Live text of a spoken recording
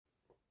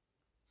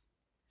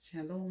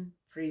Shalom,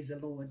 praise the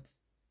Lord.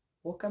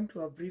 Welcome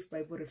to our brief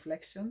Bible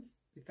reflections.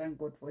 We thank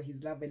God for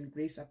his love and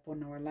grace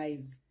upon our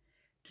lives.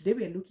 Today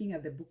we are looking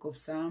at the book of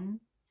Psalm,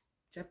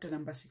 chapter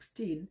number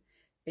 16,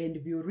 and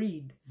we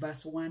read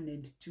verse 1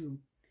 and 2.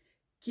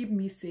 Keep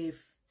me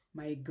safe,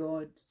 my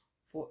God,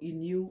 for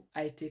in you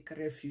I take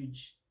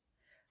refuge.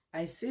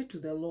 I say to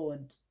the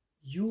Lord,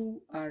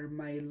 you are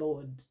my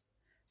Lord.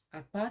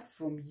 Apart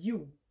from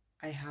you,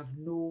 I have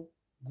no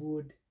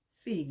good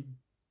thing.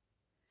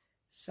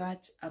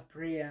 Such a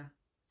prayer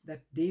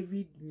that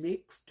David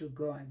makes to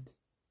God,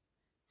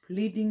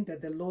 pleading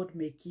that the Lord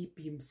may keep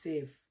him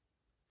safe.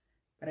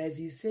 But as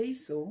he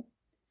says so,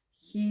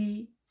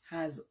 he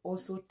has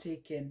also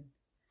taken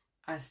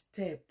a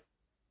step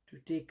to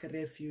take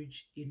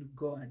refuge in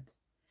God.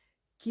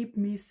 Keep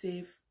me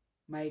safe,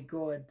 my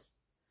God,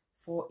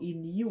 for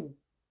in you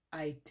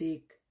I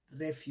take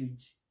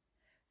refuge.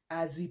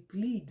 As we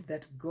plead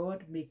that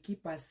God may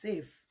keep us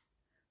safe,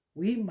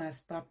 we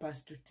must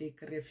purpose to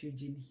take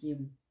refuge in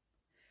him.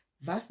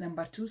 Verse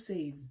number 2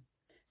 says,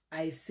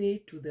 I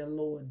say to the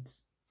Lord.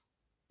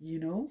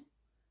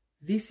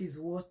 This is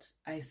what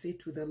I say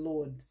to the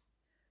Lord.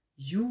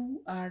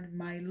 You are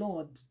my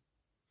Lord.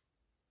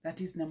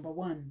 That is number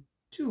 1.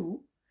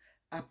 2,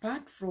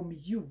 apart from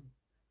you,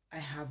 I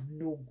have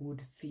no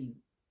good thing.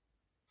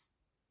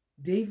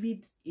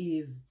 David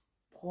is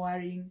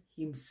pouring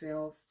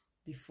himself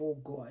before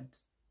God.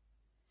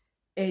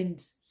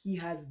 And he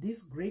has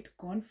this great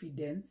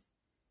confidence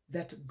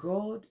that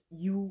God,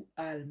 you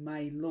are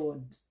my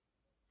Lord.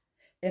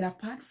 And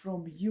apart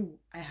from you,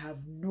 I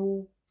have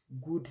no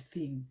good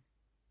thing.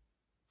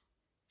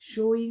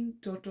 Showing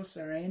total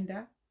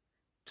surrender,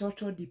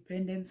 total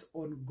dependence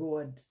on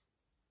God.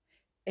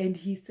 And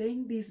he's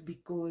saying this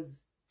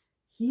because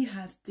he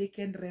has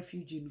taken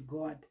refuge in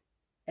God.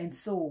 And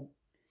so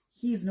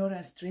he is not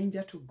a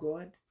stranger to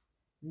God,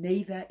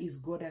 neither is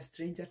God a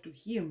stranger to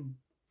him.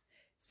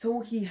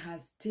 So he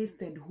has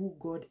tasted who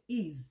God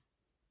is,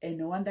 and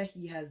no wonder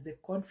he has the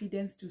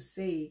confidence to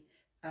say,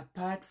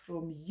 apart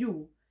from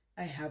you,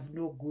 I have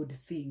no good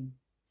thing.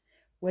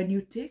 When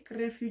you take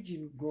refuge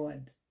in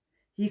God,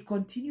 he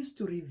continues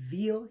to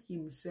reveal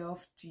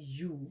himself to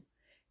you,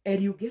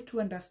 and you get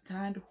to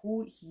understand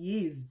who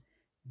he is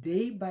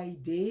day by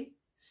day,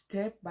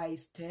 step by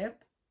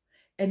step.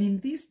 And in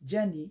this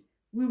journey,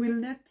 we will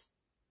not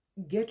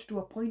get to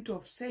a point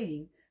of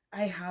saying,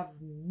 I have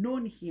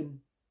known him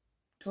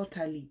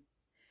totally.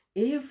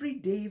 Every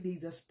day there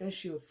is a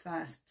special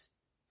thirst,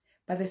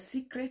 but the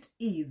secret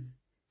is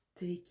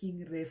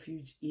taking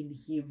refuge in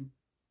him.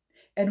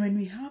 And when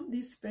we have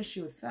this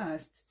special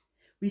thirst,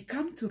 we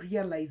come to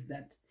realize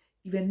that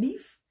even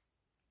if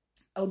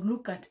I would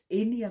look at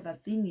any other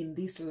thing in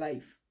this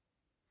life,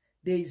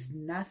 there is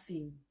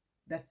nothing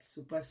that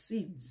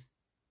supersedes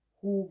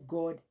who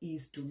God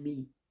is to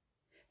me.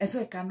 And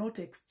so I cannot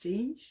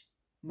exchange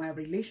my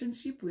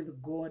relationship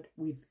with God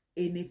with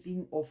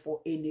anything or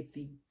for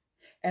anything.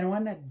 And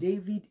when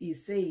David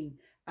is saying,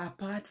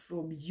 apart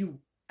from you,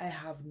 I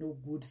have no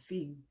good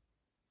thing.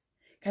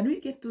 Can we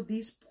get to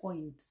this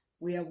point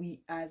where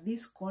we are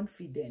this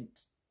confident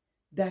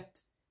that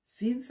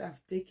since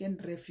I've taken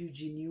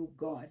refuge in you,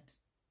 God,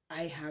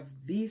 I have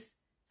this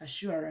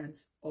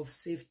assurance of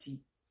safety?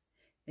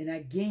 And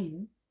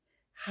again,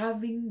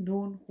 having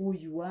known who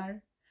you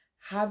are,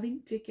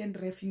 having taken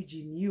refuge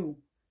in you,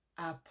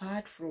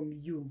 apart from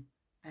you,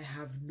 I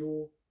have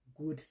no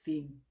good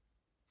thing.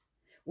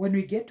 When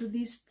we get to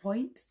this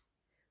point,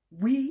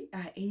 we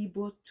are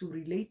able to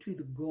relate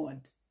with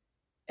God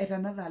at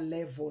another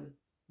level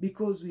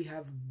because we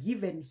have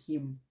given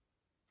him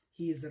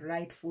his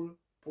rightful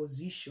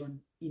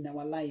position in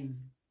our lives.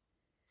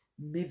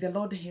 May the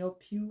Lord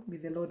help you. May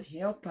the Lord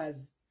help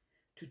us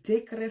to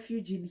take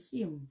refuge in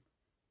him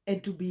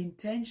and to be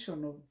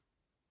intentional,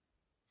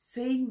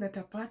 saying that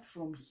apart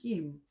from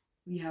him,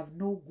 we have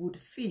no good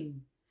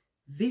thing.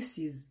 This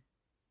is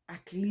a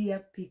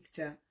clear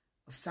picture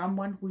of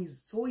someone who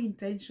is so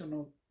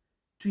intentional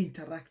to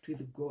interact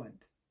with God.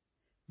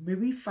 May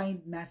we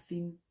find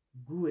nothing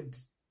good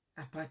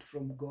apart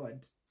from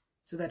God,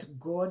 so that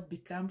God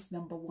becomes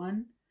number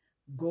 1.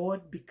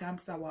 God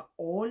becomes our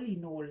all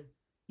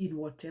in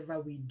whatever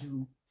we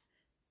do.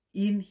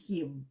 In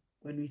him,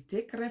 when we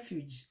take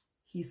refuge,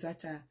 he's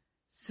such a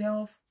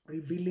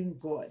self-revealing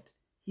God.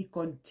 He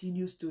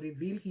continues to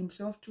reveal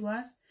himself to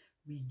us.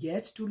 We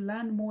get to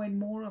learn more and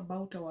more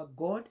about our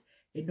God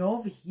and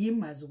of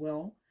him as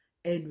well.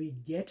 And we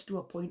get to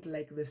a point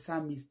like the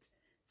psalmist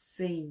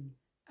saying,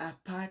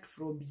 apart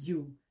from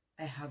you,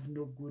 I have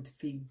no good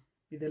thing.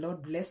 May the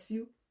Lord bless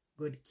you.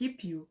 God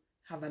keep you.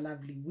 Have a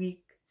lovely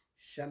week.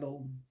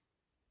 Shalom.